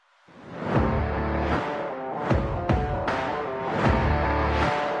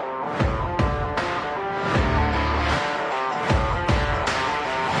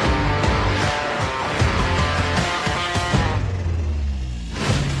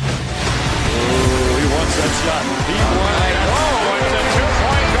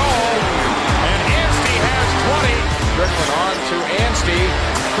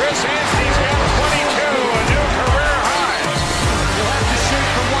Chris Anstey's got 22, a new career high. He'll have to shoot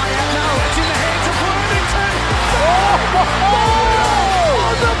from way out. No, it's in the hands of Worthington.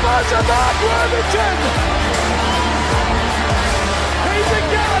 On the buzzer, Mark Worthington. He's a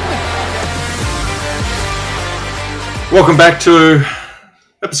gun. Welcome back to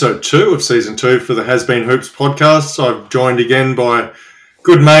episode 2 of season 2 for the Has Been Hoops podcast. I'm joined again by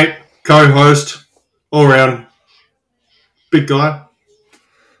good mate, co-host, all-round big guy,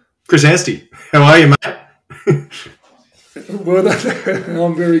 Chris Anstey. How are you, mate? Well,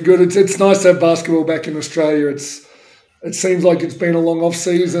 I'm very good. It's nice to have basketball back in Australia. It seems like it's been a long off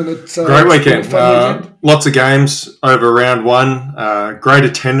season. It's great weekend. It's been a fun weekend. Lots of games over round one. Great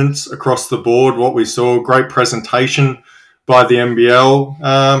attendance across the board. What we saw, great presentation by the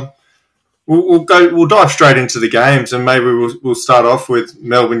NBL. We'll dive straight into the games, and maybe we'll start off with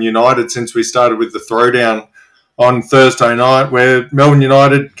Melbourne United, since we started with the throwdown on Thursday night, where Melbourne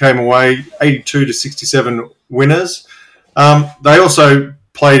United came away 82-67 winners. They also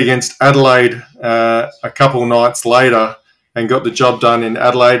played against Adelaide a couple nights later and got the job done in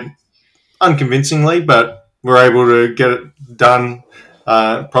Adelaide, unconvincingly, but were able to get it done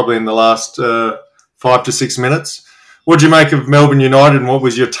probably in the last 5 to 6 minutes. What did you make of Melbourne United, and what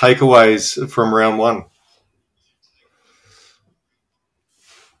was your takeaways from round one?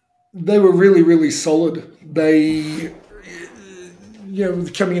 They were really, really solid. They,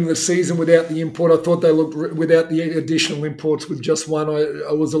 coming into the season without the import, I thought they looked, without the additional imports with just one,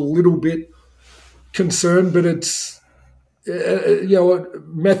 I was a little bit concerned, but it's,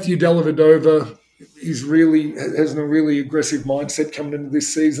 Matthew Dellavedova has a really aggressive mindset coming into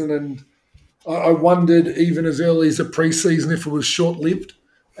this season, and I wondered, even as early as the preseason, if it was short-lived.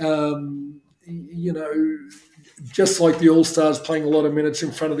 Just like the All-Stars playing a lot of minutes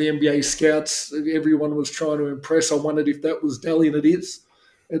in front of the NBA scouts, everyone was trying to impress. I wondered if that was Delly, and it is.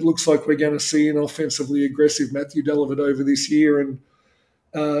 It looks like we're going to see an offensively aggressive Matthew Dellavedova this year, and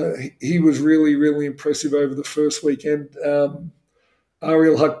he was really, really impressive over the first weekend.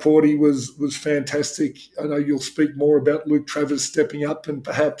 Ariel Hukporti was fantastic. I know you'll speak more about Luke Travers stepping up and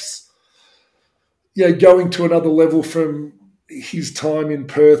perhaps going to another level from his time in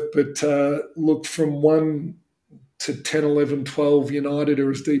Perth, but look, from 1 to 10, 11, 12, United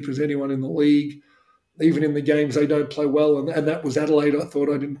are as deep as anyone in the league. Even in the games they don't play well, and that was Adelaide. I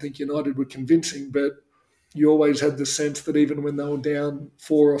didn't think United were convincing, but you always had the sense that even when they were down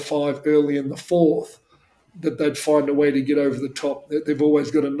 4 or 5 early in the fourth, that they'd find a way to get over the top. They've always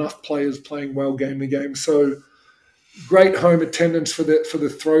got enough players playing well game to game. So great home attendance for the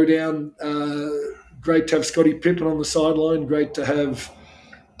throwdown. Great to have Scottie Pippen on the sideline. Great to have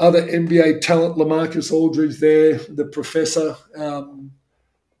other NBA talent, LaMarcus Aldridge there, the professor.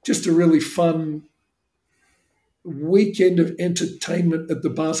 Just a really fun weekend of entertainment at the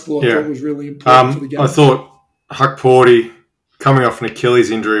basketball. I thought was really important for the game. I thought Hukporti, coming off an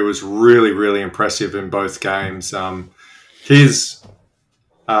Achilles injury, was really, really impressive in both games. His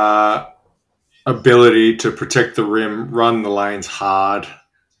ability to protect the rim, run the lanes hard,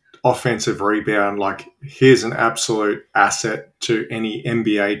 offensive rebound, like, he's an absolute asset to any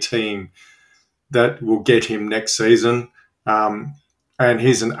NBA team that will get him next season. And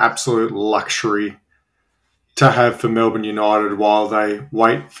he's an absolute luxury to have for Melbourne United while they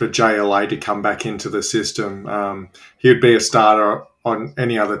wait for JLA to come back into the system. He would be a starter on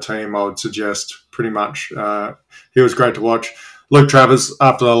any other team, I would suggest, pretty much. He was great to watch. Luke Travers,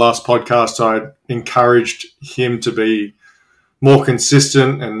 after the last podcast, I encouraged him to be more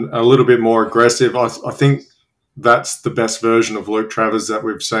consistent and a little bit more aggressive. I think that's the best version of Luke Travers that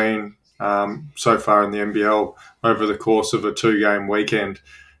we've seen so far in the NBL over the course of a 2-game weekend.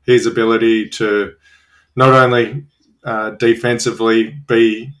 His ability to not only defensively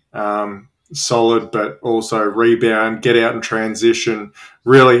be solid, but also rebound, get out and transition,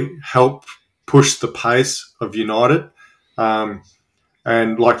 really help push the pace of United. And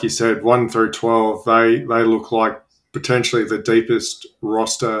like you said, 1 through 12, they look like potentially the deepest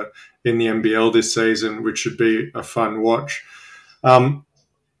roster in the NBL this season, which should be a fun watch.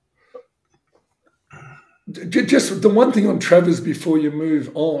 Just the one thing on Travers before you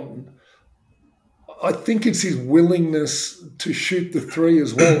move on, I think it's his willingness to shoot the 3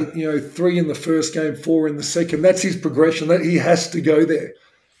 as well. 3 in the first game, 4 in the second. That's his progression. That he has to go there.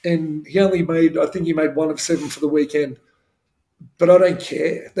 And he made 1 of 7 for the weekend. But I don't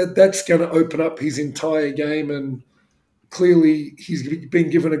care. That's going to open up his entire game, and clearly he's been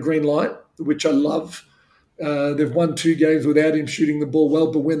given a green light, which I love. They've won 2 games without him shooting the ball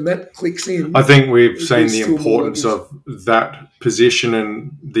well, but when that clicks in... I think we've seen the importance of that position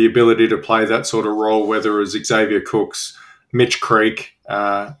and the ability to play that sort of role, whether it's Xavier Cooks Mitch Creek.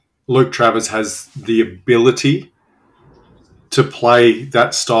 Luke Travers has the ability to play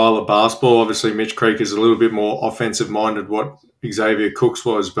that style of basketball. Obviously, Mitch Creek is a little bit more offensive-minded what Xavier Cooks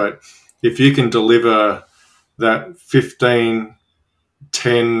was, but if you can deliver that 15,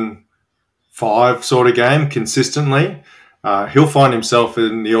 10, 5 sort of game consistently, he'll find himself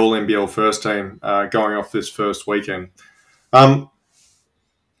in the All-NBL first team going off this first weekend. The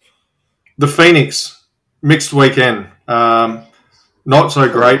Phoenix, mixed weekend. Not so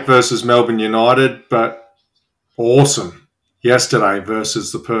great versus Melbourne United, but awesome yesterday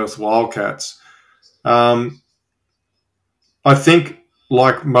versus the Perth Wildcats. I think,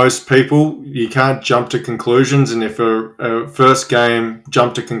 like most people, you can't jump to conclusions, and if a first game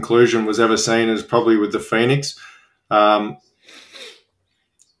jump to conclusion was ever seen, is probably with the Phoenix.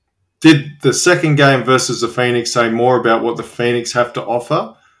 Did the second game versus the Phoenix say more about what the Phoenix have to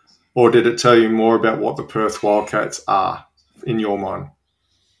offer, or did it tell you more about what the Perth Wildcats are, in your mind?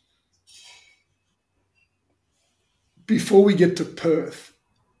 Before we get to Perth,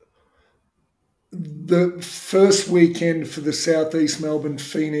 the first weekend for the Southeast Melbourne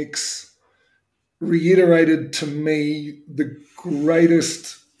Phoenix reiterated to me the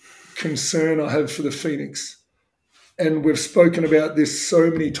greatest concern I have for the Phoenix. And we've spoken about this so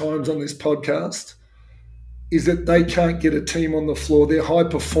many times on this podcast, is that they can't get a team on the floor. Their high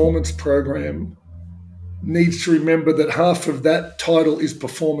performance program needs to remember that half of that title is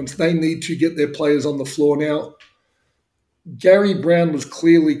performance. They need to get their players on the floor. Now, Gary Brown was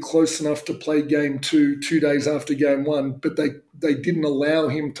clearly close enough to play game 2 days after game 1, but they didn't allow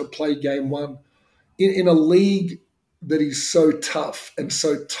him to play game 1. In a league that is so tough and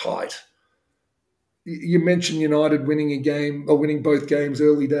so tight, you mentioned United winning a game or winning both games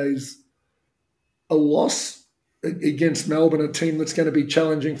early days. A loss against Melbourne, a team that's going to be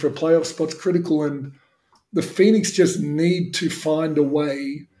challenging for a playoff spot's critical, and the Phoenix just need to find a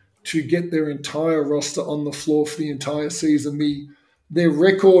way to get their entire roster on the floor for the entire season. Their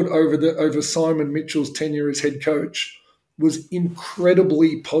record over Simon Mitchell's tenure as head coach was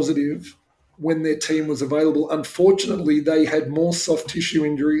incredibly positive when their team was available. Unfortunately, they had more soft tissue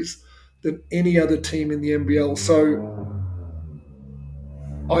injuries than any other team in the NBL. So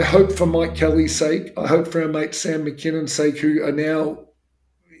I hope for Mike Kelly's sake, I hope for our mate Sam McKinnon's sake, who are now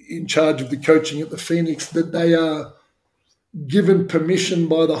in charge of the coaching at the Phoenix, that they are given permission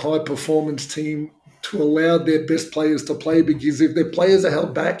by the high performance team to allow their best players to play, because if their players are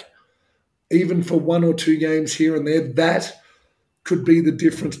held back, even for 1 or 2 games here and there, that could be the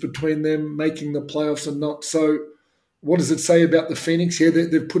difference between them making the playoffs and not. So what does it say about the Phoenix? Yeah,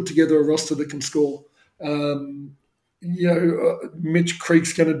 they've put together a roster that can score. Mitch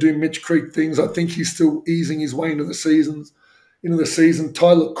Creek's going to do Mitch Creek things. I think he's still easing his way into the season.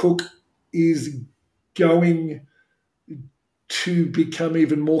 Tyler Cook is going to become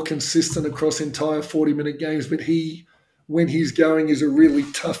even more consistent across entire 40-minute games, but when he's going, is a really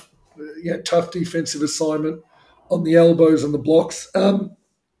tough defensive assignment on the elbows and the blocks. In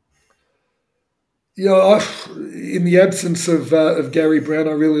the absence of Gary Brown,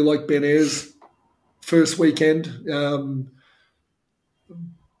 I really like Ben Ayres' first weekend.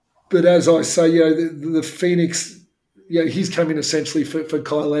 But as I say, the Phoenix, he's come in essentially for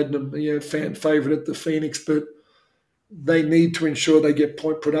Kyle Adnam, fan favourite at the Phoenix, but they need to ensure they get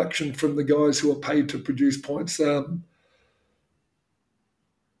point production from the guys who are paid to produce points. I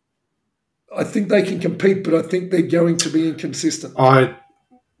think they can compete, but I think they're going to be inconsistent.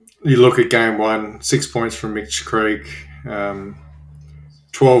 You look at game 1, 6 points from Mitch Creek,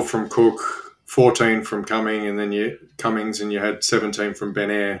 12 from Cook, 14 from Cummings, and you had 17 from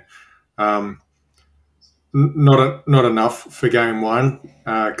Ben Ayre. Not enough for game 1.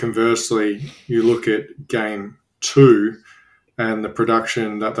 Conversely, you look at game 2 and the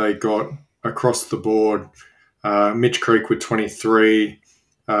production that they got across the board. Mitch Creek with 23,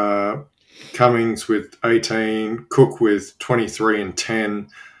 Cummings with 18, Cook with 23 and 10.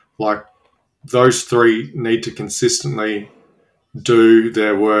 Like, those three need to consistently do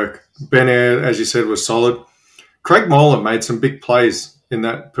their work. Ben Ayre, as you said, was solid. Craig Moller made some big plays in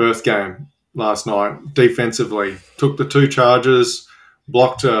that Perth game last night defensively. Took the 2 charges,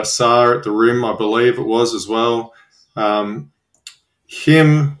 blocked Sarr at the rim, I believe it was as well.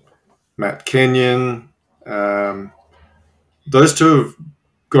 Him, Matt Kenyon, those two have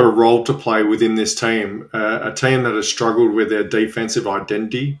got a role to play within this team, a team that has struggled with their defensive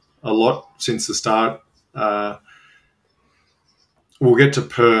identity a lot since the start. We'll get to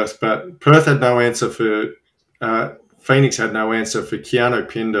Perth, but Perth had no answer for Phoenix had no answer for Keanu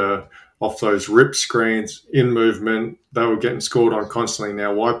Pinder off those rip screens in movement. They were getting scored on constantly.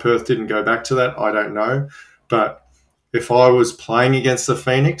 Now, why Perth didn't go back to that, I don't know. But if I was playing against the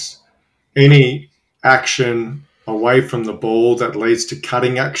Phoenix, any action away from the ball that leads to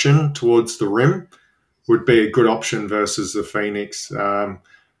cutting action towards the rim would be a good option versus the Phoenix.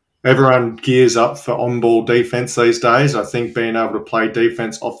 Everyone gears up for on-ball defense these days. I think being able to play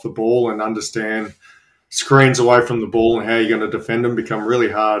defense off the ball and understand screens away from the ball and how you're going to defend them become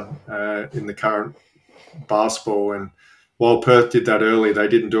really hard in the current basketball. And while Perth did that early, they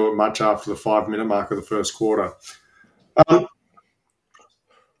didn't do it much after the 5-minute mark of the first quarter. The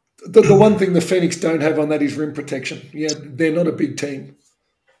one thing the Phoenix don't have on that is rim protection. Yeah, they're not a big team.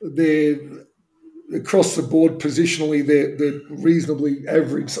 They're across the board positionally, they're reasonably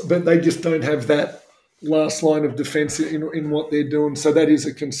average, but they just don't have that last line of defence in what they're doing. So that is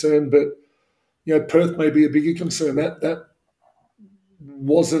a concern. But Perth may be a bigger concern. That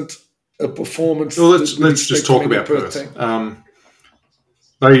wasn't a performance. Well, let's just talk about Perth.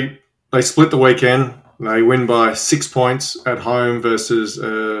 They split the weekend. They win by 6 points at home versus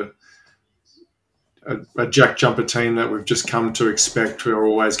a jack jumper team that we've just come to expect. We're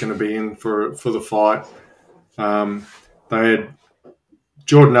always going to be in for the fight. They had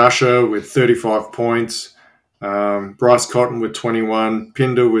Jordan Usher with 35 points, Bryce Cotton with 21,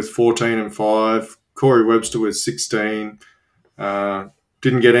 Pinder with 14 and 5, Corey Webster with 16.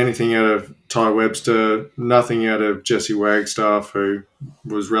 Didn't get anything out of Ty Webster, nothing out of Jesse Wagstaff, who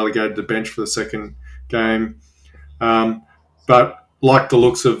was relegated to the bench for the second game. But like the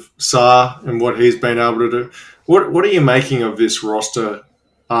looks of Saar and what he's been able to do, what are you making of this roster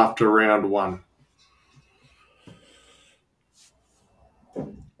after round one?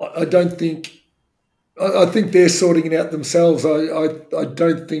 I think they're sorting it out themselves. I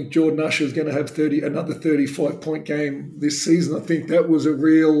don't think Jordan Usher is going to have another 35-point game this season. I think that was a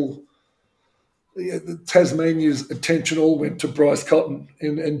real Tasmania's attention all went to Bryce Cotton,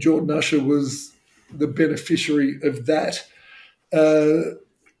 and Jordan Usher was the beneficiary of that.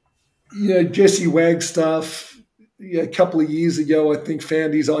 Jesse Wagstaff, a couple of years ago, I think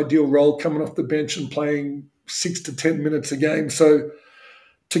found his ideal role coming off the bench and playing 6 to 10 minutes a game. So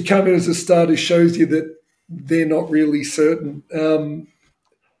to come in as a starter shows you that they're not really certain. Ben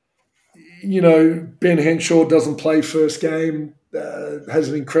Henshaw doesn't play first game, has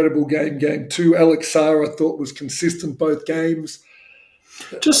an incredible game two. Alex Saar, I thought, was consistent both games.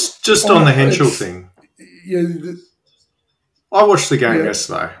 Just on the Henshaw thing. I watched the game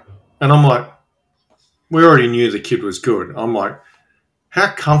yesterday, and I'm like, we already knew the kid was good. I'm like,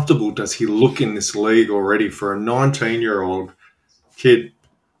 how comfortable does he look in this league already for a 19-year-old kid?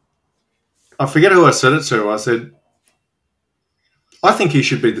 I forget who I said it to. I said, I think he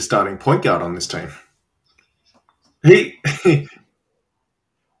should be the starting point guard on this team.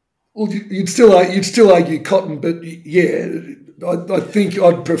 Well, you'd still argue Cotton, but yeah, I think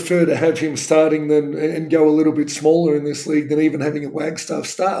I'd prefer to have him starting and go a little bit smaller in this league than even having a Wagstaff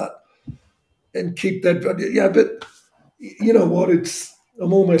start and keep that. Yeah, but you know what?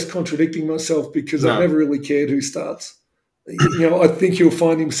 I'm almost contradicting myself because I've never really cared who starts. I think he'll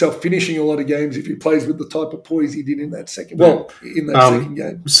find himself finishing a lot of games if he plays with the type of poise he did in that second. Second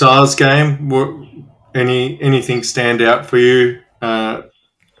game. Saar's game. Anything stand out for you?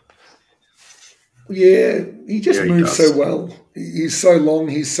 Yeah, he just moves so well. He's so long.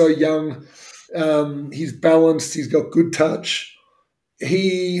 He's so young. He's balanced. He's got good touch.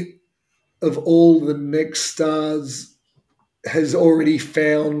 He, of all the next stars, has already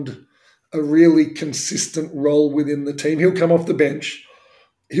found a really consistent role within the team. He'll come off the bench.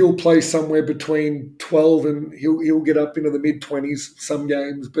 He'll play somewhere between 12 and he'll get up into the mid-20s some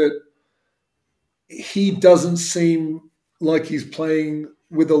games, but he doesn't seem like he's playing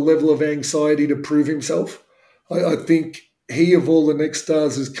with a level of anxiety to prove himself. I think he, of all the next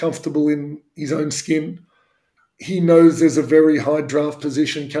stars, is comfortable in his own skin. He knows there's a very high draft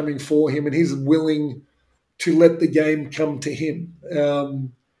position coming for him, and he's willing to let the game come to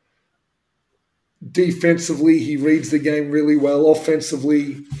him. Defensively, he reads the game really well.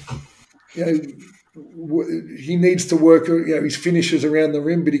 Offensively, he needs to work. His finishes around the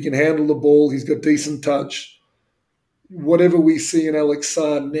rim, but he can handle the ball. He's got decent touch. Whatever we see in Alex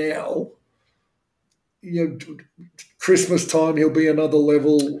Saar now, Christmas time he'll be another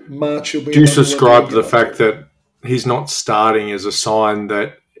level. March he'll be. Do you subscribe to the fact that he's not starting as a sign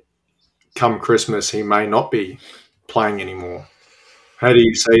that come Christmas he may not be playing anymore? How do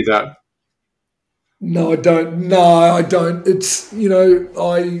you see that? No, I don't. It's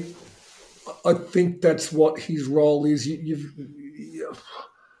I think that's what his role is.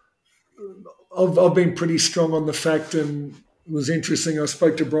 I've been pretty strong on the fact, and it was interesting. I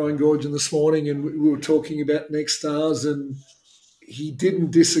spoke to Brian Gorgian this morning, and we were talking about next stars, and he didn't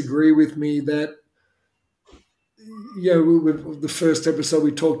disagree with me that with the first episode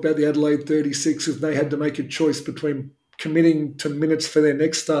we talked about the Adelaide 36ers, they had to make a choice between committing to minutes for their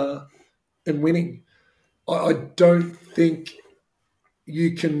next star and winning. I don't think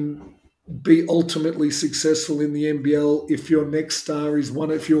you can be ultimately successful in the NBL if your next star is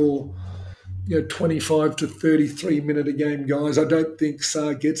one of your 25 to 33 minute a game guys. I don't think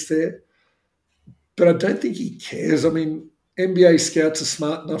Sarr gets there, but I don't think he cares. I mean, NBA scouts are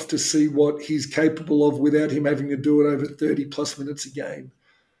smart enough to see what he's capable of without him having to do it over 30 plus minutes a game.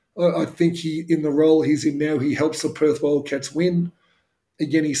 I think in the role he's in now, he helps the Perth Wildcats win.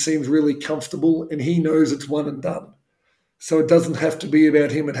 Again, he seems really comfortable and he knows it's one and done. So it doesn't have to be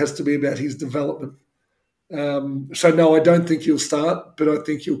about him. It has to be about his development. So no, I don't think he'll start, but I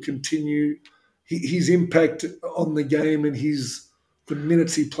think he'll continue his impact on the game and the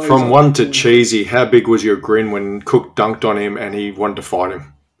minutes he plays. From one to cheesy, how big was your grin when Cook dunked on him and he wanted to fight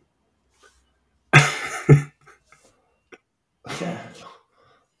him?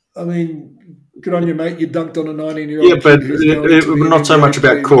 I mean, good on you, mate. You dunked on a 19-year-old. Yeah, but not so much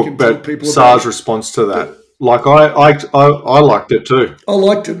about Cook, but Sarr's response to that. Like I liked it too. I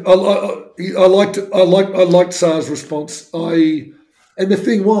liked it. I liked it. I liked Sarr's response. And the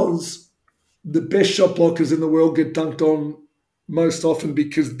thing was, the best shot blockers in the world get dunked on most often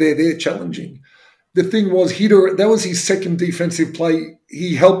because they're there challenging. The thing was, that was his second defensive play.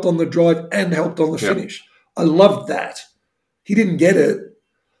 He helped on the drive and helped on the finish. I loved that. He didn't get it.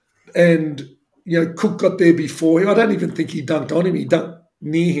 And, Cook got there before him. I don't even think he dunked on him. He dunked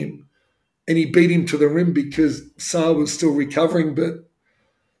near him. And he beat him to the rim because Sarr was still recovering. But,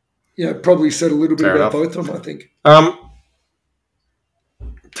 probably said a little bit about both of them, I think.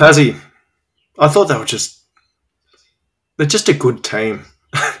 Tassie, I thought they're just a good team.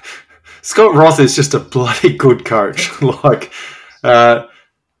 Scott Roth is just a bloody good coach. That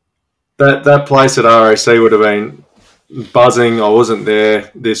place at RAC would have been buzzing. I wasn't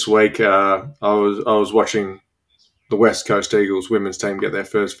there this week. I was watching the West Coast Eagles women's team get their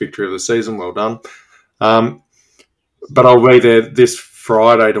first victory of the season. Well done. But I'll be there this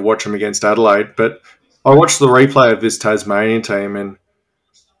Friday to watch them against Adelaide. But I watched the replay of this Tasmanian team and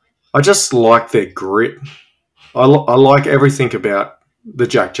I just like their grit. I like everything about the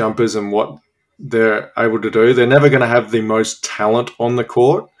Jack Jumpers and what they're able to do. They're never going to have the most talent on the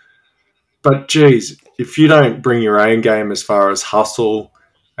court. But, geez, if you don't bring your own game as far as hustle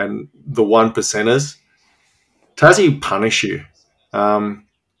and the one percenters, Tassie punish you. I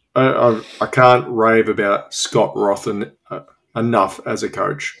can't rave about Scott Roth enough as a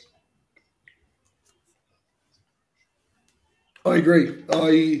coach. I agree.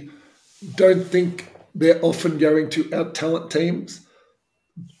 I don't think they're often going to out-talent teams,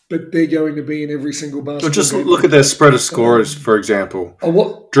 but they're going to be in every single basketball game. Just look at their spread of scorers, for example.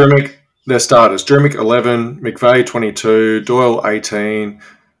 What? Drimick, their starters. Drimick, 11, McVeigh, 22, Doyle, 18,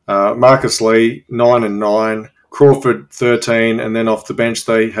 Marcus Lee, 9 and 9, Crawford, 13, and then off the bench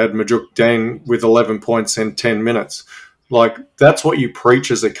they had Majuk Deng with 11 points in 10 minutes. That's what you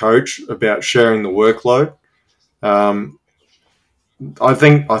preach as a coach about sharing the workload. I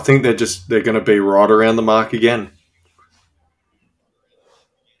think they're going to be right around the mark again.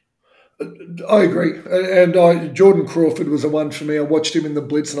 I agree. And Jordan Crawford was the one for me. I watched him in the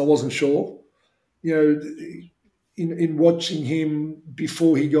Blitz and I wasn't sure. In watching him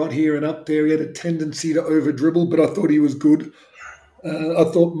before he got here and up there, he had a tendency to over-dribble, but I thought he was good. I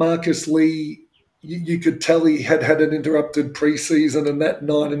thought Marcus Lee, you could tell he had an interrupted preseason and that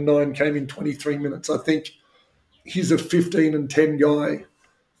 9 and 9 came in 23 minutes. I think he's a 15 and 10 guy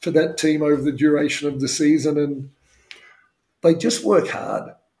for that team over the duration of the season, and they just work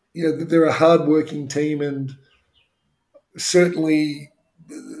hard. They're a hard-working team, and certainly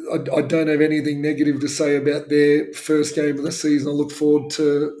I don't have anything negative to say about their first game of the season. I look forward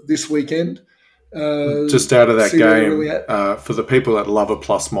to this weekend. Just out of that game, really for the people that love a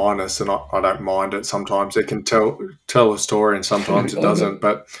plus-minus, and I don't mind it, sometimes it can tell a story and sometimes it doesn't,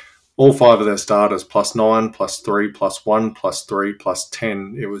 but all 5 of their starters, +9, +3, +1, +3,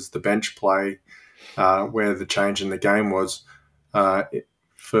 +10. It was the bench play where the change in the game was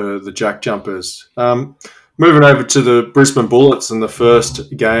for the Jack Jumpers. Moving over to the Brisbane Bullets in the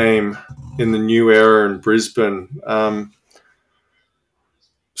first game in the new era in Brisbane.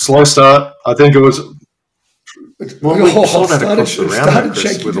 Slow start. I think it was... Well, we saw that across the round,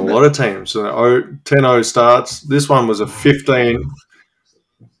 Chris, with a lot of teams. 10-0 starts. This one was a 15...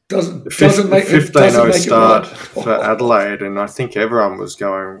 Doesn't make 15-0 start for Adelaide, and I think everyone was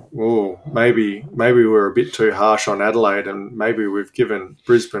going, "Oh, maybe we're a bit too harsh on Adelaide, and maybe we've given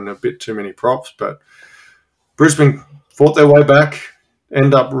Brisbane a bit too many props." But Brisbane fought their way back,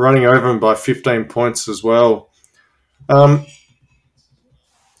 end up running over them by 15 points as well. I've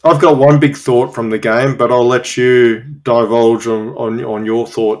got one big thought from the game, but I'll let you divulge on your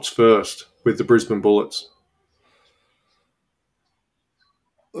thoughts first with the Brisbane Bullets.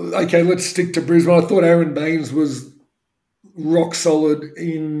 Okay, let's stick to Brisbane. I thought Aaron Baines was rock solid.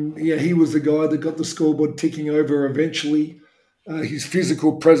 He was the guy that got the scoreboard ticking over eventually. His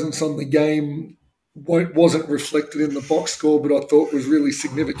physical presence on the game wasn't reflected in the box score, but I thought was really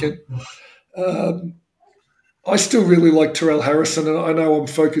significant. I still really like Terrell Harrison, and I know I'm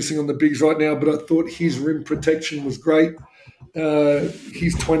focusing on the bigs right now, but I thought his rim protection was great.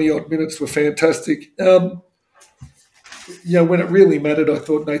 His 20-odd minutes were fantastic. When it really mattered, I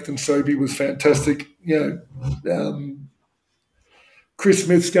thought Nathan Sobey was fantastic. Chris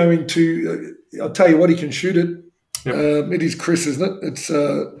Smith's going to I'll tell you what, he can shoot it. Yep. It is Chris, isn't it? It's.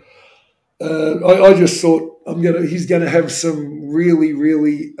 I just thought he's going to have some really,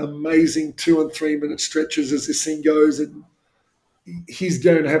 really amazing 2 and 3 minute stretches as this thing goes, and he's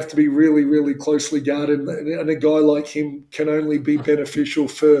going to have to be really, really closely guarded. And a guy like him can only be beneficial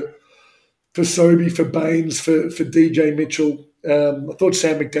for Sobey, for Baines, for DJ Mitchell. I thought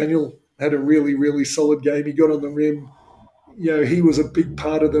Sam McDaniel had a really, really solid game. He got on the rim. He was a big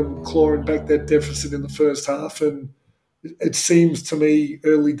part of them clawing back that deficit in the first half, and it seems to me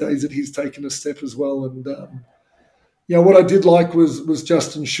early days that he's taken a step as well. And what I did like was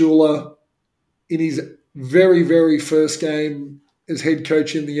Justin Schuler in his very, very first game as head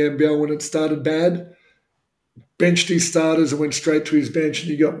coach in the NBL when it started bad. Benched his starters and went straight to his bench, and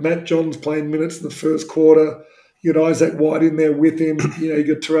you got Matt Johns playing minutes in the first quarter. You got Isaac White in there with him. You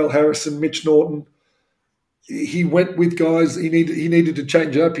got Terrell Harrison, Mitch Norton. He went with guys. He needed to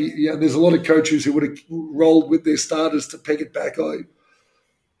change up. There's a lot of coaches who would have rolled with their starters to peg it back. I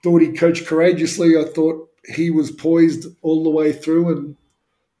thought he coached courageously. I thought he was poised all the way through, and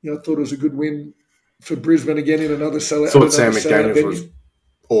I thought it was a good win for Brisbane again in another sellout. I thought Sam McDaniel was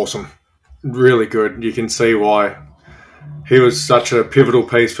awesome, really good. You can see why he was such a pivotal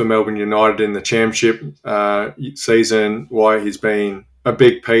piece for Melbourne United in the championship season. Why he's been a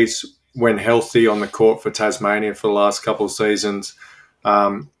big piece when healthy on the court for Tasmania for the last couple of seasons,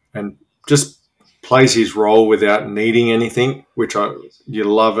 and just plays his role without needing anything, which you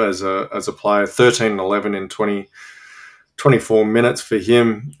love as a player. 13 and 11 in 24 minutes for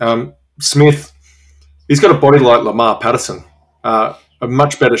him. Smith, he's got a body like Lamar Patterson, a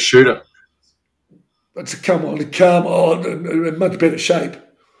much better shooter. But come on, in much better shape.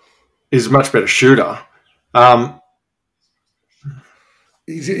 He's a much better shooter.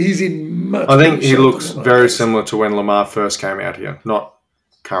 He's in much. I think he looks very similar to when Lamar first came out here, not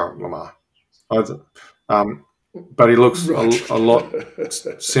current Lamar. But he looks a lot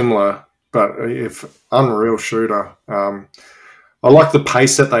similar. But if unreal shooter, I like the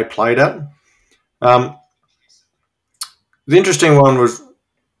pace that they played at. The interesting one was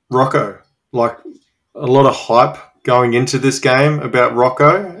Rocco. Like a lot of hype going into this game about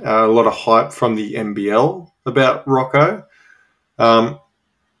Rocco. A lot of hype from the NBL about Rocco.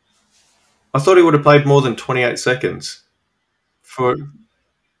 I thought he would have played more than 28 seconds.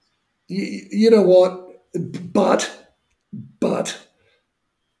 You know what? But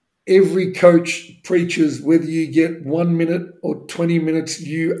every coach preaches whether you get 1 minute or 20 minutes,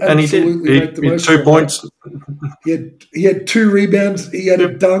 you absolutely make the most of it. 2 points. He had 2 rebounds. He had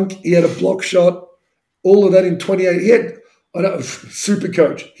a dunk. He had a block shot. All of that in 28. He had super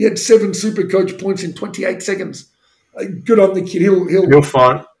coach. He had 7 super coach points in 28 seconds. Good on the kid.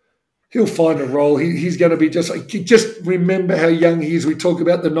 He'll find a role. He's going to be just remember how young he is. We talk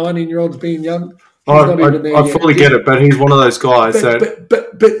about the 19-year-olds being young. I fully get it, but he's one of those guys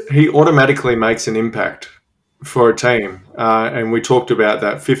that he automatically makes an impact for a team. And we talked about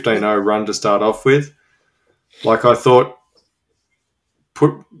that 15-0 run to start off with. Like I thought,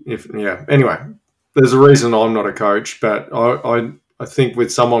 anyway, there's a reason I'm not a coach, but I think with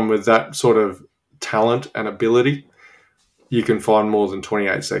someone with that sort of talent and ability, you can find more than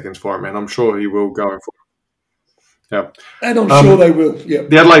 28 seconds for him, and I'm sure he will going forward. Yeah. And I'm sure they will, yeah.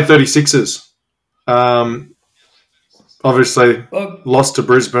 The Adelaide 36ers, obviously lost to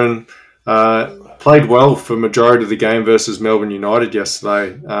Brisbane, played well for majority of the game versus Melbourne United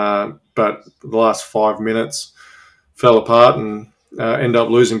yesterday, but the last 5 minutes fell apart and ended up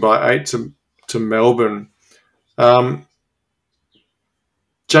losing by 8 to Melbourne.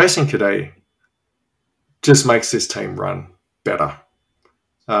 Jason Kadey just makes this team run better.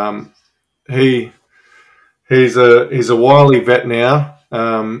 He's a wily vet now.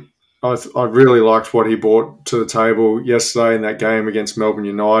 I really liked what he brought to the table yesterday in that game against Melbourne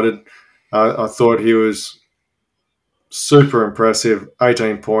United. I thought he was super impressive.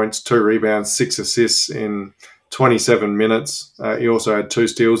 18 points, 2 rebounds, 6 assists in 27 minutes. He also had 2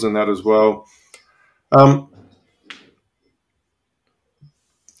 steals in that as well.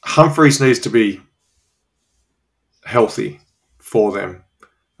 Humphries needs to be healthy for them.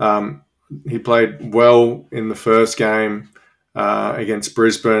 He played well in the first game against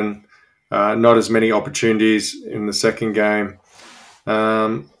Brisbane. Not as many opportunities in the second game.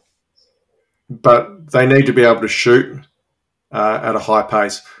 But they need to be able to shoot at a high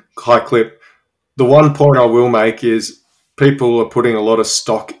pace, high clip. The one point I will make is people are putting a lot of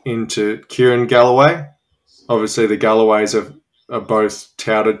stock into Kieran Galloway. Obviously, the Galloways are both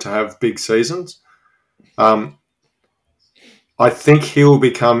touted to have big seasons. I think he will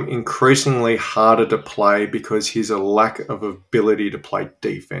become increasingly harder to play because he's a lack of ability to play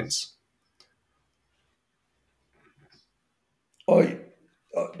defense.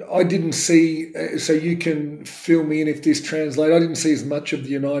 I didn't see, so you can fill me in if this translates. I didn't see as much of the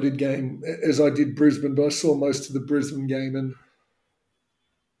United game as I did Brisbane, but I saw most of the Brisbane game. And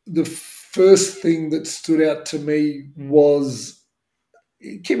the first thing that stood out to me was,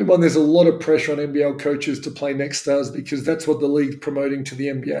 keep in mind, there's a lot of pressure on NBL coaches to play next stars because that's what the league's promoting to the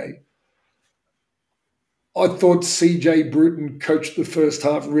NBA. I thought CJ Bruton coached the first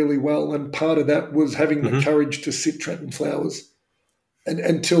half really well, and part of that was having the courage to sit Trenton Flowers. And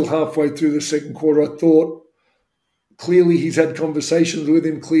until halfway through the second quarter, I thought clearly he's had conversations with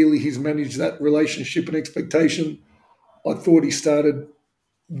him. Clearly he's managed that relationship and expectation. I thought he started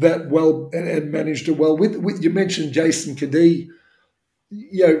that well and managed it well. With you mentioned Jason Kadee,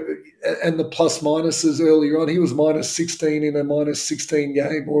 and the plus minuses earlier on. He was minus 16 in a minus 16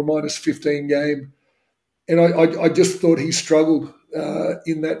 game or a minus 15 game. And I just thought he struggled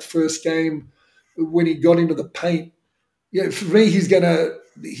in that first game when he got into the paint. Yeah, for me, he's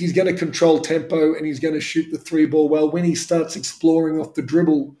gonna control tempo and he's going to shoot the 3 ball well. When he starts exploring off the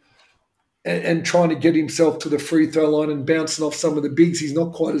dribble and trying to get himself to the free throw line and bouncing off some of the bigs, he's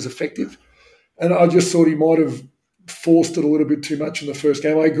not quite as effective. And I just thought he might have forced it a little bit too much in the first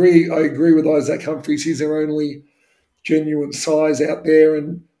game. I agree with Isaac Humphries. He's their only genuine size out there.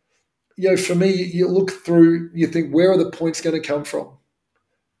 And for me, you look through, you think, where are the points going to come from?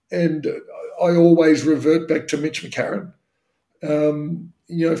 And I always revert back to Mitch McCarron.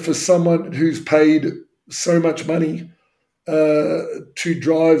 For someone who's paid so much money to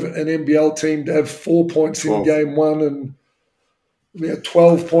drive an NBL team to have 4 points in game one and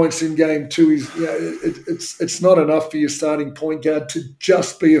 12 points in game two, it's not enough for your starting point guard to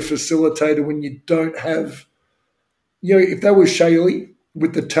just be a facilitator when you don't have, if that was Shaley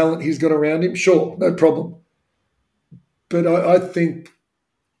with the talent he's got around him, sure, no problem. But I think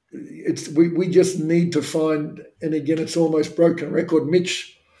we just need to find, and again, it's almost broken record.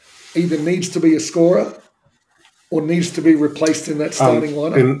 Mitch either needs to be a scorer or needs to be replaced in that starting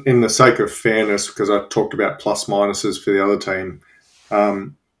lineup. In the sake of fairness, because I talked about plus minuses for the other team,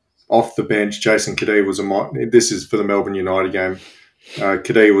 off the bench, Jason Kadee was this is for the Melbourne United game.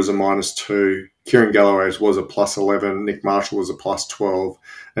 Kadee was a -2. Kieran Galloway was a +11. Nick Marshall was a +12.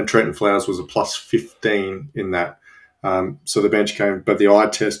 And Trenton Flowers was a +15 in that. So the bench came, but the eye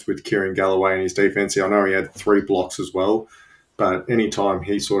test with Kieran Galloway and his defense, I know he had 3 blocks as well, but anytime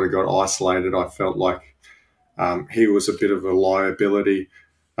he sort of got isolated, I felt like he was a bit of a liability.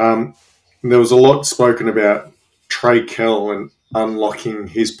 There was a lot spoken about Trey Kell and unlocking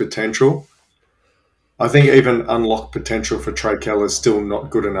his potential. I think even unlocked potential for Trey Kell is still not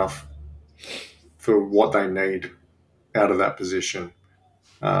good enough for what they need out of that position.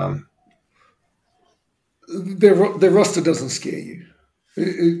 Their roster doesn't scare you.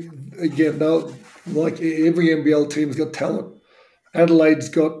 Again, like every NBL team's got talent. Adelaide's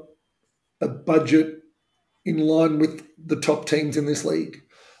got a budget in line with the top teams in this league.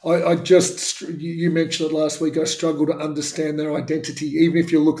 You mentioned it last week, I struggle to understand their identity, even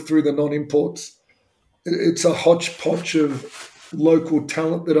if you look through the non-imports. It's a hodgepodge of local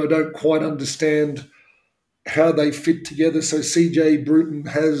talent that I don't quite understand how they fit together. So CJ Bruton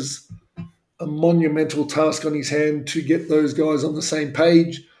has a monumental task on his hand to get those guys on the same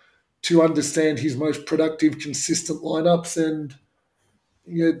page, to understand his most productive, consistent lineups. And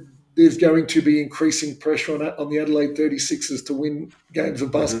there's going to be increasing pressure on the Adelaide 36ers to win games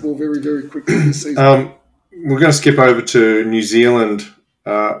of basketball very, very quickly this season. We're going to skip over to New Zealand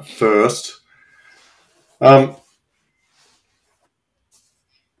first. I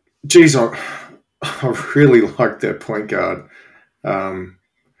really like their point guard.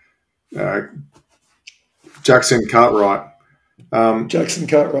 Jackson Cartwright.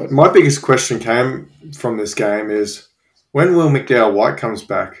 My biggest question came from this game is, when Will McDowell-White comes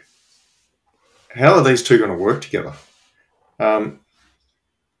back, how are these two going to work together?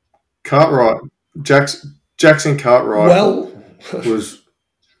 Cartwright, Jackson Cartwright Well, was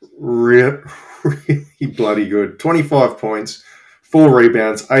really bloody good. 25 points, 4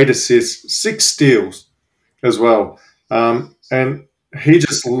 rebounds, 8 assists, 6 steals as well. And he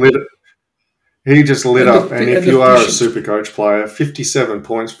just lit it. He just lit up. And if you are a Supercoach player, 57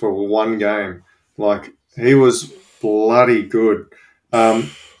 points for one game. Like, he was bloody good.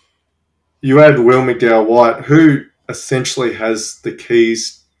 You add Will McDowell-White, who essentially has the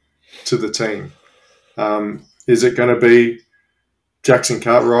keys to the team. Is it going to be Jackson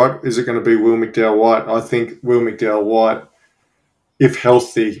Cartwright? Is it going to be Will McDowell-White? I think Will McDowell-White, if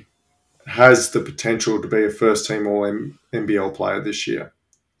healthy, has the potential to be a first-team All-NBL player this year.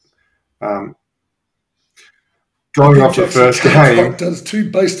 Going off the first game, does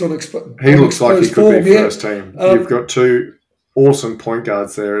too based on he looks like he could be first team. You've got 2 awesome point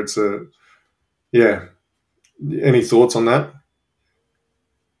guards there. It's Any thoughts on that?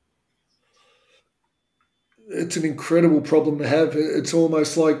 It's an incredible problem to have. It's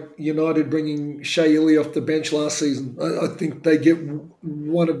almost like United bringing Shea Ili off the bench last season. I think they get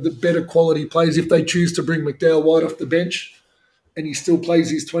one of the better quality players if they choose to bring McDowell-White off the bench and he still plays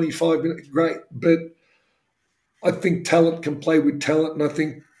his 25 minutes. Great. But I think talent can play with talent. And I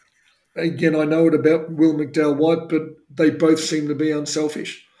think, again, I know it about Will McDowell-White, but they both seem to be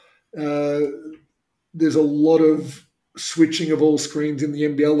unselfish. There's a lot of switching of all screens in the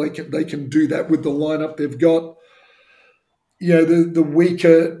NBL. They can do that with the lineup they've got. The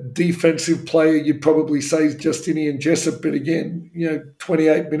weaker defensive player you'd probably say is Justinian Jessup, but again,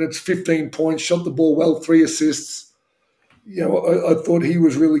 28 minutes, 15 points, shot the ball well, 3 assists. I thought he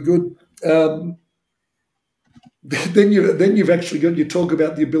was really good. Then you've actually got, you talk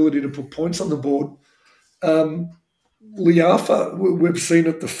about the ability to put points on the board. Liafa, we've seen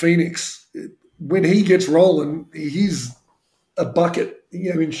at the Phoenix, when he gets rolling, he's a bucket,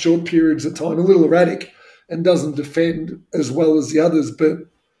 in short periods of time, a little erratic and doesn't defend as well as the others. But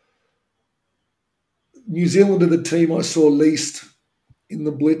New Zealand are the team I saw least in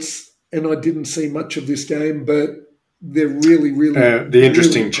the Blitz, and I didn't see much of this game, but they're really, really the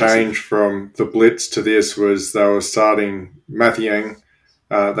interesting really change from the Blitz to this was they were starting Mathiang.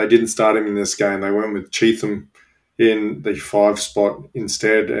 They didn't start him in this game. They went with Cheatham in the 5 spot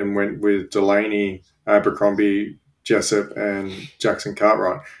instead and went with Delaney, Abercrombie, Jessup, and Jackson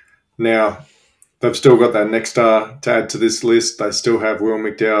Cartwright. Now, they've still got that next star to add to this list. They still have Will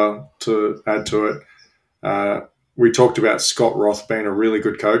McDowell to add to it. We talked about Scott Roth being a really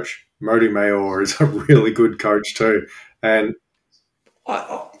good coach. Modi Mayor is a really good coach too. And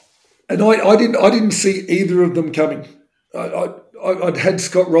I didn't see either of them coming. I'd had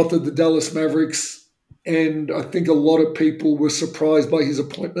Scott Roth at the Dallas Mavericks, and I think a lot of people were surprised by his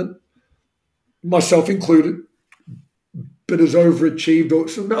appointment, myself included, but has overachieved.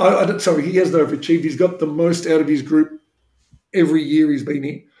 He hasn't overachieved. He's got the most out of his group every year he's been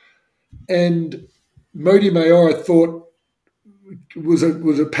here. And Modi Mayor, I thought, was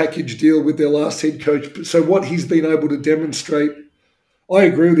a package deal with their last head coach. So what he's been able to demonstrate, I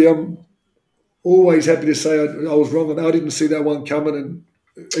agree with you. I'm always happy to say I was wrong on that. I didn't see that one coming, and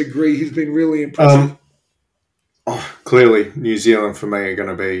agree. He's been really impressive. Clearly, New Zealand for me are going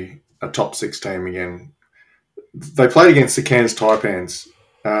to be a top 6 team again. They played against the Cairns Taipans.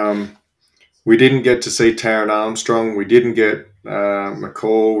 We didn't get to see Taron Armstrong. We didn't get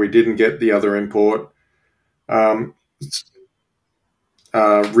McCall. We didn't get the other import. What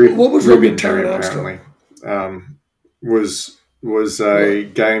was wrong with Taron Armstrong? Was a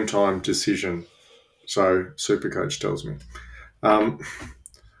game time decision. So Supercoach tells me.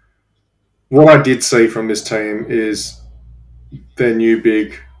 What I did see from this team is their new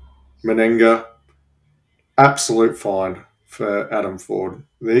big Menenga, absolute fine for Adam Ford.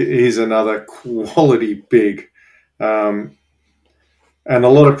 He's another quality big. And a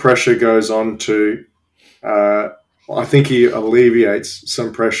lot of pressure goes on to I think he alleviates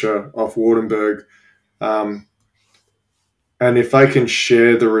some pressure off Wardenberg. And if they can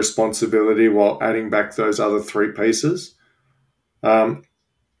share the responsibility while adding back those other 3 pieces,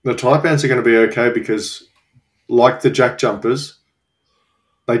 the Taipans are going to be okay because, like the Jack Jumpers,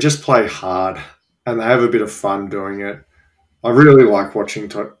 they just play hard and they have a bit of fun doing it. I really like watching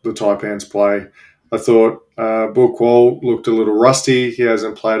the Taipans play. I thought Bukwal looked a little rusty. He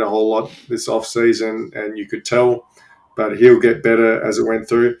hasn't played a whole lot this off-season, and you could tell, but he'll get better as it went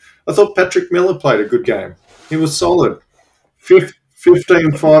through. I thought Patrick Miller played a good game. He was solid.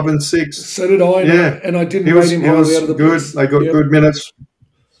 15, 5, and 6. So did I, and I didn't rate him highly out of the good. box. They got good minutes.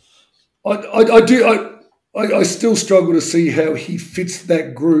 I still struggle to see how he fits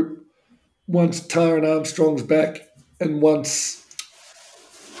that group once Taron Armstrong's back and once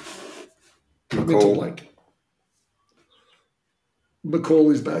mental blank.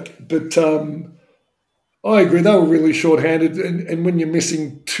 McCall is back. But I agree, they were really short-handed. And when you're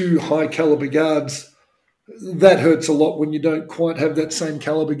missing two high-caliber guards, that hurts a lot when you don't quite have that same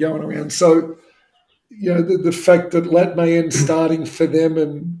caliber going around. So, the fact that Lat may end starting for them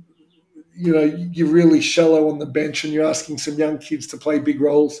and, you're really shallow on the bench and you're asking some young kids to play big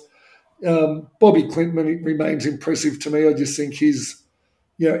roles. Bobby Clinton remains impressive to me. I just think he's,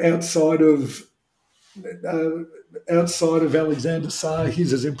 outside of Alexander Sarr,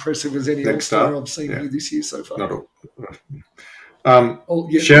 he's as impressive as any All-Star I've seen here this year so far. Not all.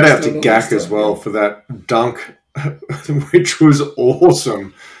 Shout out to Gak as well for that dunk, which was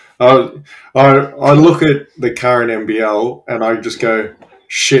awesome. I look at the current NBL and I just go,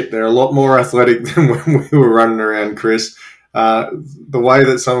 shit, they're a lot more athletic than when we were running around, Chris. The way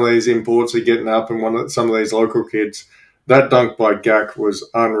that some of these imports are getting up and some of these local kids, that dunk by Gak was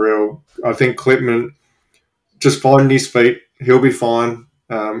unreal. I think Clipman just finding his feet, he'll be fine.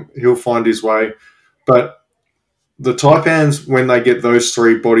 He'll find his way. But the Taipans, when they get those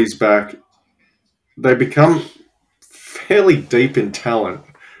three bodies back, they become fairly deep in talent.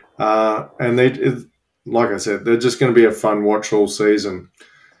 And like I said, they're just going to be a fun watch all season.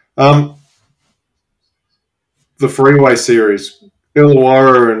 The Freeway Series,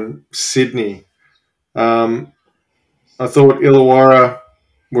 Illawarra and Sydney. I thought Illawarra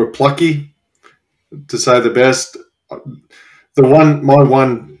were plucky, to say the best. My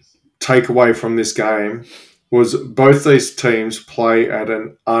one takeaway from this game was both these teams play at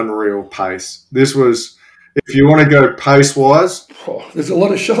an unreal pace. This was, if you want to go pace-wise, there's a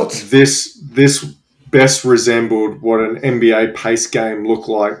lot of shots. This best resembled what an NBA pace game looked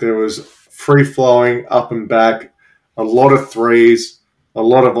like. There was free-flowing, up and back, a lot of threes, a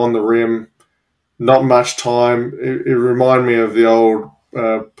lot of on the rim, not much time. It reminded me of the old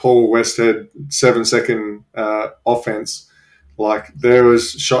Paul Westhead 7-second offense. Like, there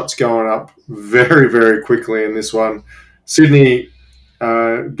was shots going up very, very quickly in this one. Sydney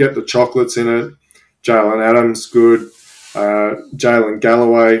get the chocolates in it. Jalen Adams, good. Jalen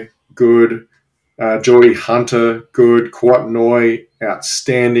Galloway, good. Geordie Hunter, good. Kawhi,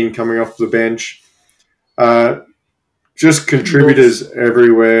 outstanding coming off the bench. Just contributors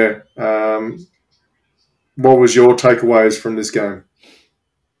everywhere. What was your takeaways from this game?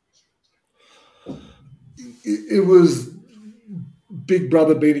 It was big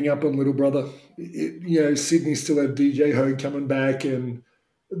brother beating up on little brother. Sydney still have DJ Ho coming back, and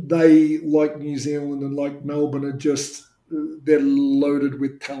they, like New Zealand and like Melbourne, are just, they're loaded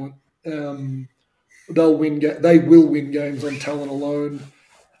with talent. They'll win. They will win games on talent alone.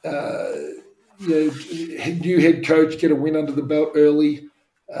 New head coach, get a win under the belt early.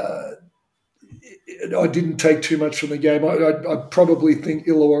 I didn't take too much from the game. I probably think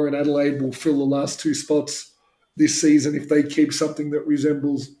Illawarra and Adelaide will fill the last two spots this season if they keep something that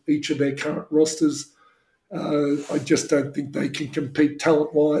resembles each of their current rosters. I just don't think they can compete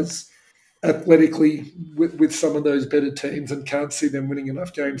talent-wise, athletically, with some of those better teams, and can't see them winning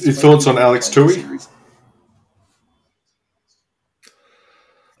enough games. Your thoughts on Alex Tui?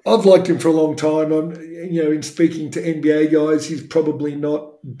 I've liked him for a long time. In speaking to NBA guys, he's probably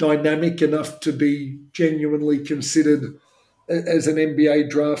not dynamic enough to be genuinely considered as an NBA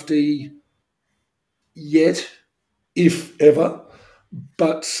draftee yet, if ever,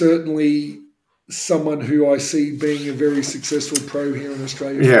 but certainly someone who I see being a very successful pro here in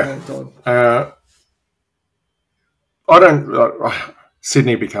Australia for a long time.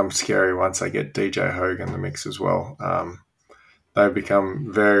 Sydney becomes scary once they get DJ Hogue in the mix as well. They've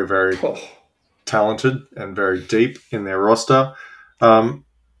become very, very talented and very deep in their roster.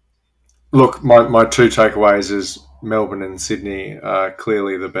 Look, my two takeaways is Melbourne and Sydney are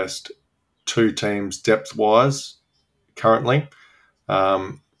clearly the best two teams depth-wise currently.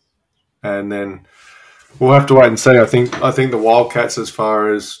 And then we'll have to wait and see. I think the Wildcats, as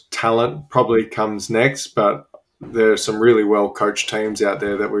far as talent, probably comes next, but there are some really well-coached teams out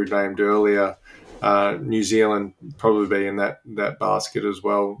there that we named earlier. New Zealand probably be in that basket as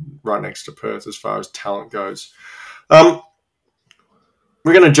well, right next to Perth as far as talent goes.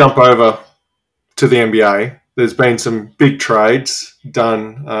 We're going to jump over to the NBA. There's been some big trades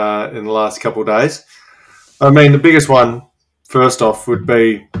done in the last couple of days. I mean, the biggest one, first off, would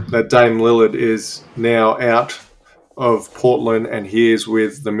be that Dame Lillard is now out of Portland and he is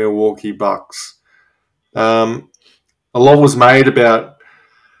with the Milwaukee Bucks. A lot was made about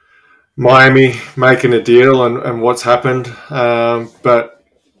Miami making a deal and what's happened. But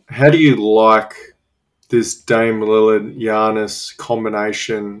how do you like this Dame Lillard-Giannis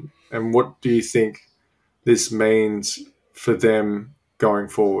combination, and what do you think this means for them going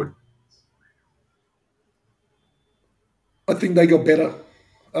forward? I think they got better.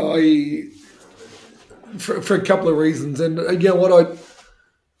 For a couple of reasons. And again,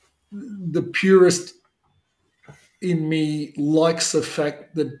 the purist in me likes the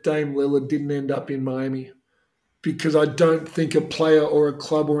fact that Dame Lillard didn't end up in Miami, because I don't think a player or a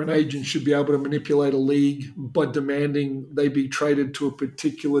club or an agent should be able to manipulate a league by demanding they be traded to a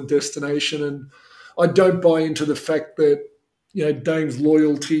particular destination. And I don't buy into the fact that, Dame's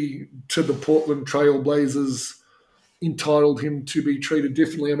loyalty to the Portland Trail Blazers entitled him to be treated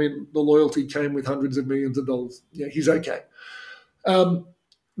differently. I mean, the loyalty came with hundreds of millions of dollars. Yeah, he's okay. The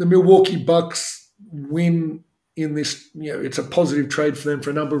Milwaukee Bucks win in this, it's a positive trade for them for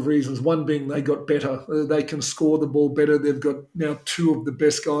a number of reasons. One being they got better. They can score the ball better. They've got now two of the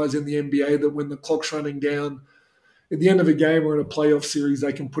best guys in the NBA that when the clock's running down, at the end of a game or in a playoff series,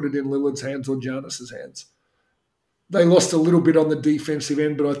 they can put it in Lillard's hands or Giannis's hands. They lost a little bit on the defensive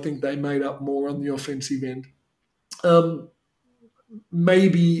end, but I think they made up more on the offensive end.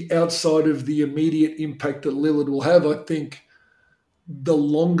 Maybe outside of the immediate impact that Lillard will have, I think the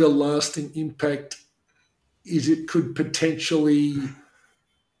longer lasting impact is it could potentially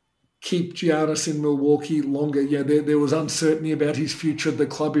keep Giannis in Milwaukee longer. Yeah, there was uncertainty about his future at the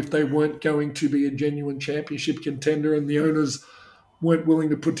club if they weren't going to be a genuine championship contender, and the owners weren't willing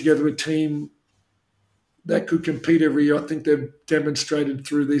to put together a team that could compete every year. I think they've demonstrated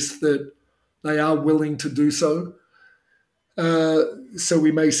through this that they are willing to do so. So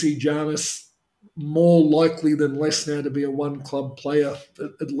we may see Giannis more likely than less now to be a one-club player,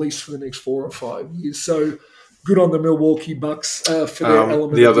 at least for the next 4 or 5 years. So good on the Milwaukee Bucks for their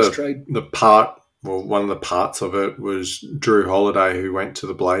element of this trade. One of the parts of it was Drew Holiday, who went to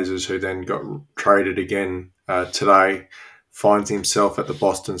the Blazers, who then got traded again today, finds himself at the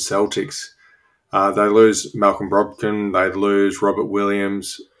Boston Celtics. They lose Malcolm Brogdon, they lose Robert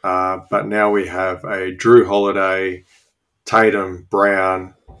Williams, but now we have a Drew Holiday, Tatum,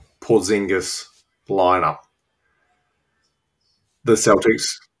 Brown, Porzingis lineup. The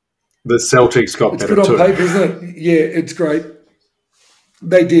Celtics got it's better good on too. paper, isn't it? Yeah, it's great.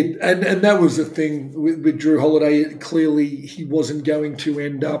 They did. And that was the thing with Drew Holiday. Clearly, he wasn't going to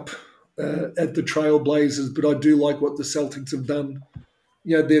end up at the Trailblazers, but I do like what the Celtics have done.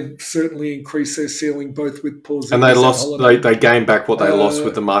 They've certainly increased their ceiling both with Porzingis and they lost. Holiday. They gained back what they lost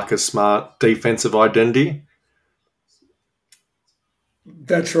with the Marcus Smart defensive identity.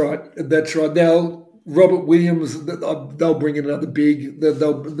 That's right. Now, Robert Williams, they'll bring in another big. They've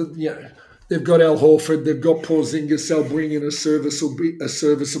got Al Horford, they've got Porzingis. They'll bring in a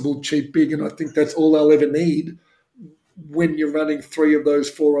serviceable cheap big, and I think that's all they'll ever need when you're running 3 of those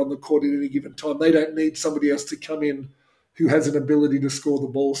 4 on the court at any given time. They don't need somebody else to come in who has an ability to score the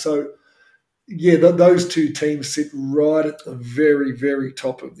ball. So, yeah, those two teams sit right at the very, very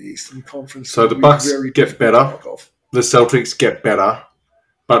top of the Eastern Conference. So the Bucks get better, the Celtics get better,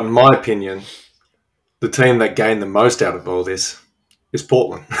 but in my opinion, the team that gained the most out of all this is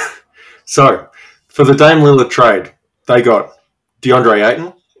Portland. So, for the Dame Lillard trade, they got DeAndre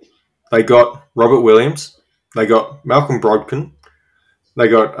Ayton, they got Robert Williams, they got Malcolm Brogdon, they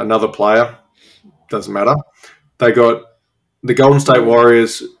got another player, doesn't matter. They got the Golden State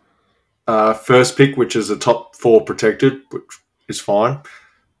Warriors first pick, which is a top 4 protected, which is fine.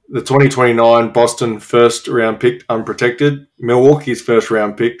 The 2029 Boston first round pick unprotected. Milwaukee's first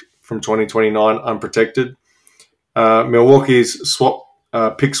round pick from 2029 unprotected. Milwaukee's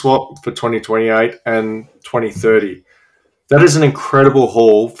pick swap for 2028 and 2030. That is an incredible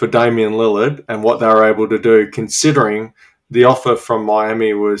haul for Damian Lillard and what they were able to do, considering the offer from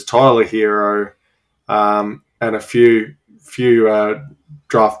Miami was Tyler Hero and a few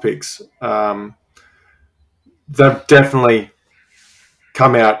draft picks. They've definitely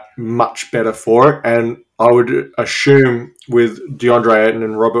come out much better for it, and I would assume with DeAndre Ayton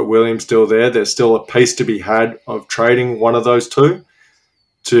and Robert Williams still there, there's still a piece to be had of trading one of those two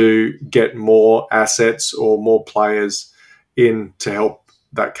to get more assets or more players in to help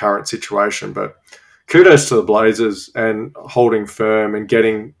that current situation. But kudos to the Blazers and holding firm and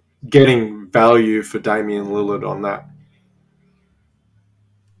getting value for Damian Lillard on that.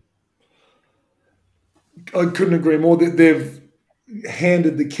 I couldn't agree more. They've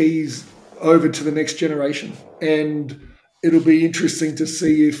handed the keys over to the next generation, and it'll be interesting to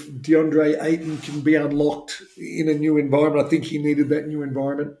see if DeAndre Ayton can be unlocked in a new environment. I think he needed that new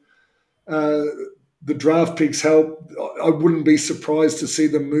environment. The draft picks help. I wouldn't be surprised to see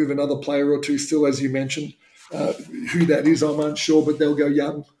them move another player or two still, as you mentioned. Who that is, I'm unsure, but they'll go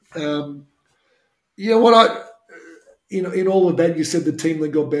young. In all of that, you said the team that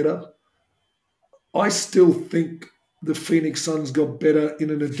got better. I still think the Phoenix Suns got better in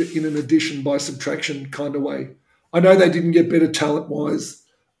an addition by subtraction kind of way. I know they didn't get better talent-wise.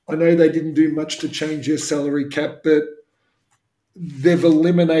 I know they didn't do much to change their salary cap, but they've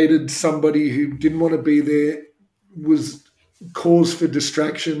eliminated somebody who didn't want to be there, was cause for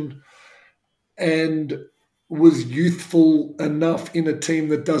distraction, and was youthful enough in a team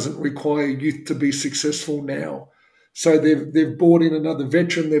that doesn't require youth to be successful now. So they've brought in another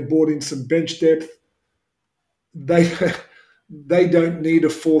veteran. They've brought in some bench depth. They don't need a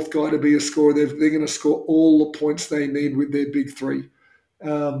fourth guy to be a scorer. They're going to score all the points they need with their big three.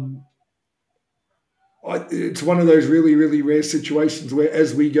 It's one of those really, really rare situations where,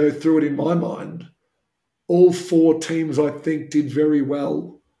 as we go through it in my mind, all four teams, I think, did very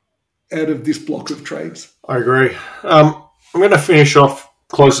well out of this block of trades. I agree. I'm going to finish off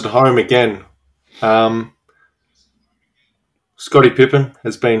closer to home again. Scottie Pippen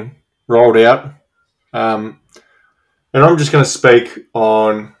has been rolled out. And I'm just going to speak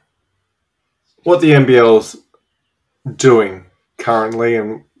on what the NBL's doing currently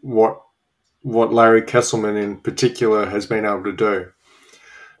and what Larry Kesselman in particular has been able to do.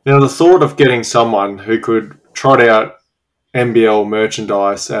 Now, the thought of getting someone who could trot out NBL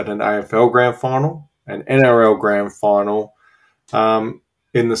merchandise at an AFL Grand Final, an NRL Grand Final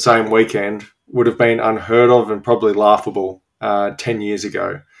in the same weekend would have been unheard of and probably laughable 10 years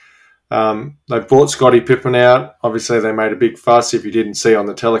ago. They brought Scottie Pippen out. Obviously, they made a big fuss. If you didn't see on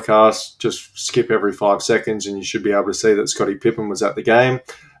the telecast, just skip every 5 seconds and you should be able to see that Scottie Pippen was at the game.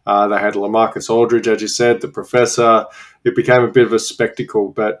 They had LaMarcus Aldridge, as you said, the professor. It became a bit of a spectacle,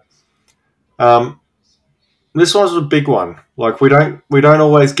 but this was a big one. Like we don't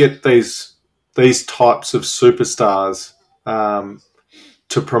always get these types of superstars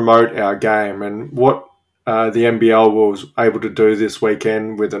to promote our game, and what the NBL was able to do this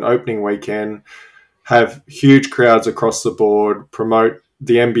weekend with an opening weekend, have huge crowds across the board, promote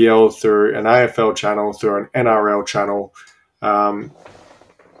the NBL through an AFL channel, through an NRL channel.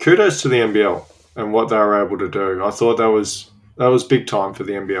 Kudos to the NBL and what they were able to do. I thought that was big time for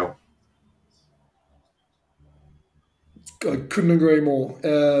the NBL. I couldn't agree more.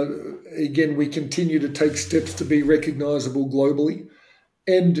 Again, we continue to take steps to be recognisable globally.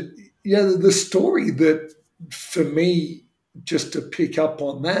 And the story that, for me, just to pick up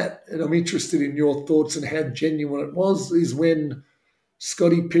on that, and I'm interested in your thoughts and how genuine it was, is when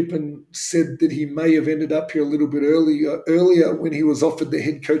Scottie Pippen said that he may have ended up here a little bit earlier when he was offered the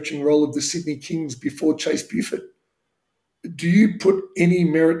head coaching role of the Sydney Kings before Chase Buford. Do you put any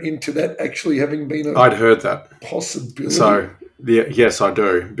merit into that actually having been I'd heard that possibility? So, yes, I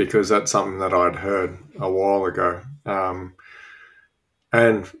do, because that's something that I'd heard a while ago.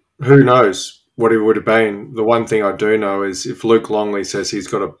 And who knows what it would have been. The one thing I do know is if Luke Longley says he's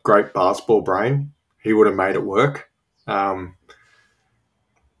got a great basketball brain, he would have made it work. Who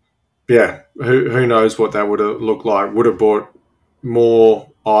knows what that would have looked like. Would have brought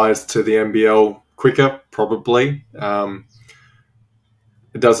more eyes to the NBL quicker, probably.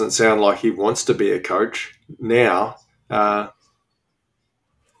 It doesn't sound like he wants to be a coach now.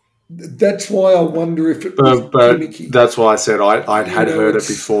 That's why I wonder if it was gimmicky. That's why I said I had heard it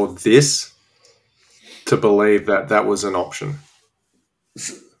before this to believe that was an option.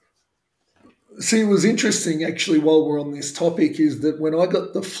 See, it was interesting, actually, while we're on this topic, is that when I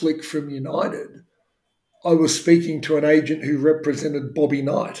got the flick from United, I was speaking to an agent who represented Bobby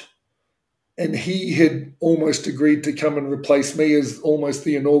Knight, and he had almost agreed to come and replace me as almost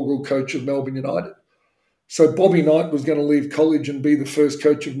the inaugural coach of Melbourne United. So Bobby Knight was going to leave college and be the first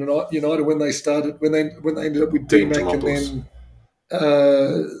coach of United when they ended up with DMAC and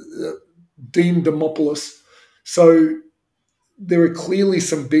then Dean Demopoulos. So there are clearly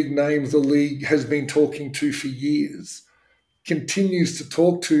some big names the league has been talking to for years, continues to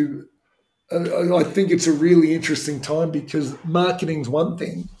talk to. I think it's a really interesting time because marketing's one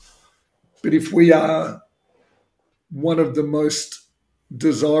thing, but if we are one of the most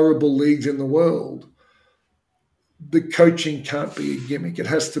desirable leagues in the world, the coaching can't be a gimmick. It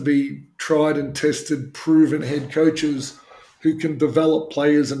has to be tried and tested, proven head coaches who can develop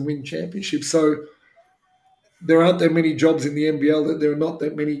players and win championships. So there aren't that many jobs in the NBL. There are not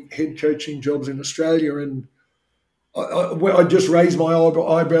that many head coaching jobs in Australia. And I just raised my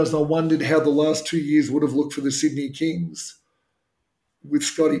eyebrows and I wondered how the last 2 years would have looked for the Sydney Kings with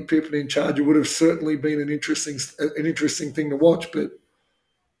Scottie Pippen in charge. It would have certainly been an interesting thing to watch, but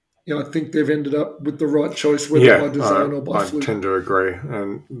I think they've ended up with the right choice, whether by design or by fluke. I tend to agree.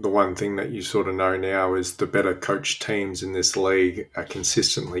 And the one thing that you sort of know now is the better coached teams in this league are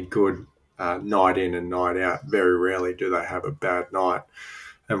consistently good night in and night out. Very rarely do they have a bad night.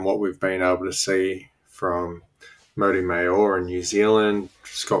 And what we've been able to see from Mody Maor in New Zealand,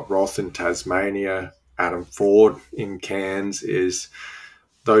 Scott Roth in Tasmania, Adam Ford in Cairns, is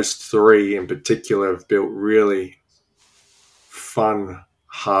those three in particular have built really fun,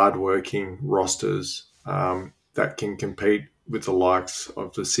 hard-working rosters that can compete with the likes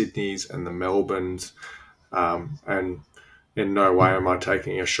of the Sydneys and the Melbournes. And in no way am I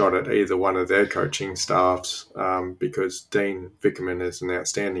taking a shot at either one of their coaching staffs because Dean Vickerman is an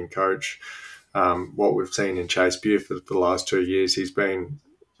outstanding coach. What we've seen in Chase Buford for the last 2 years, he's been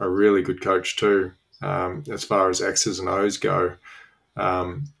a really good coach too. As far as X's and O's go,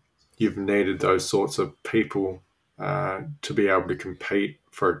 you've needed those sorts of people to be able to compete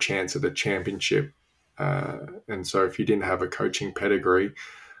for a chance at a championship. And so if you didn't have a coaching pedigree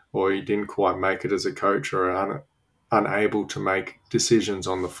or you didn't quite make it as a coach or are unable to make decisions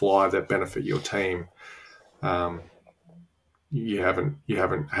on the fly that benefit your team, you haven't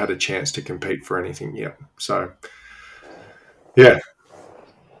had a chance to compete for anything yet. So, yeah.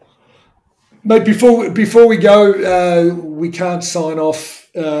 Mate, before we go, we can't sign off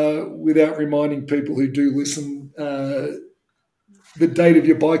without reminding people who do listen the date of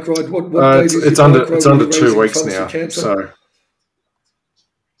your bike ride. What date is it's your under bike ride? it's under 2 weeks now. So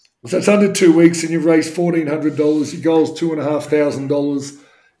it's under 2 weeks, and you've raised $1,400. Your goal's $2,500.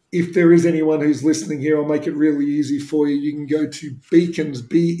 If there is anyone who's listening here, I'll make it really easy for you. You can go to Beacons,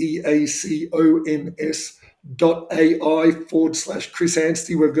 beacons.ai/Chris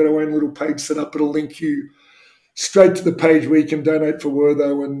Anstey. We've got our own little page set up. It'll link you straight to the page where you can donate for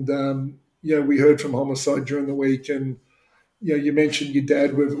Wortho. And, we heard from Homicide during the week. And, you mentioned your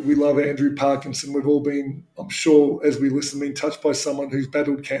dad. We love Andrew Parkinson. We've all been, I'm sure, as we listen, been touched by someone who's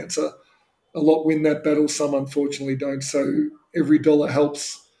battled cancer. A lot win that battle. Some, unfortunately, don't. So every dollar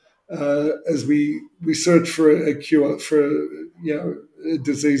helps as we search for a cure for, a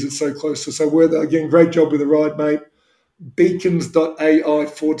disease that's so close to us. So Wortho, again, great job with the ride, mate.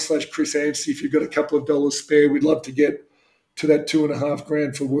 Beacons.ai/Chris Anstey. If you've got a couple of dollars spare, we'd love to get to that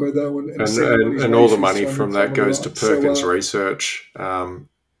 $2,500 for Wortho, and all the money from that goes to Perkins Research, who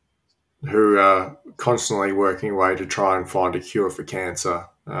are constantly working away to try and find a cure for cancer.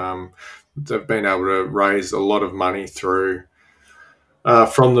 They've been able to raise a lot of money through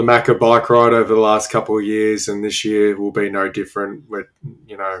from the Macca bike ride over the last couple of years, and this year will be no different. With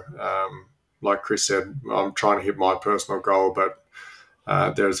like Chris said, I'm trying to hit my personal goal, but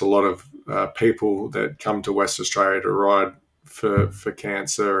there's a lot of people that come to West Australia to ride for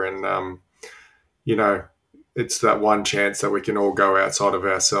cancer, and it's that one chance that we can all go outside of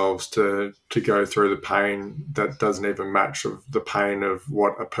ourselves to go through the pain that doesn't even match of the pain of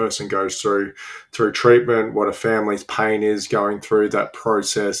what a person goes through treatment, what a family's pain is going through that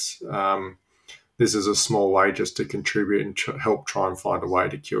process. This is a small way just to contribute and help try and find a way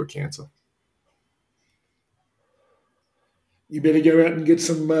to cure cancer. You better go out and get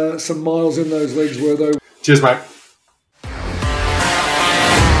some miles in those legs, Wortho. Cheers, mate.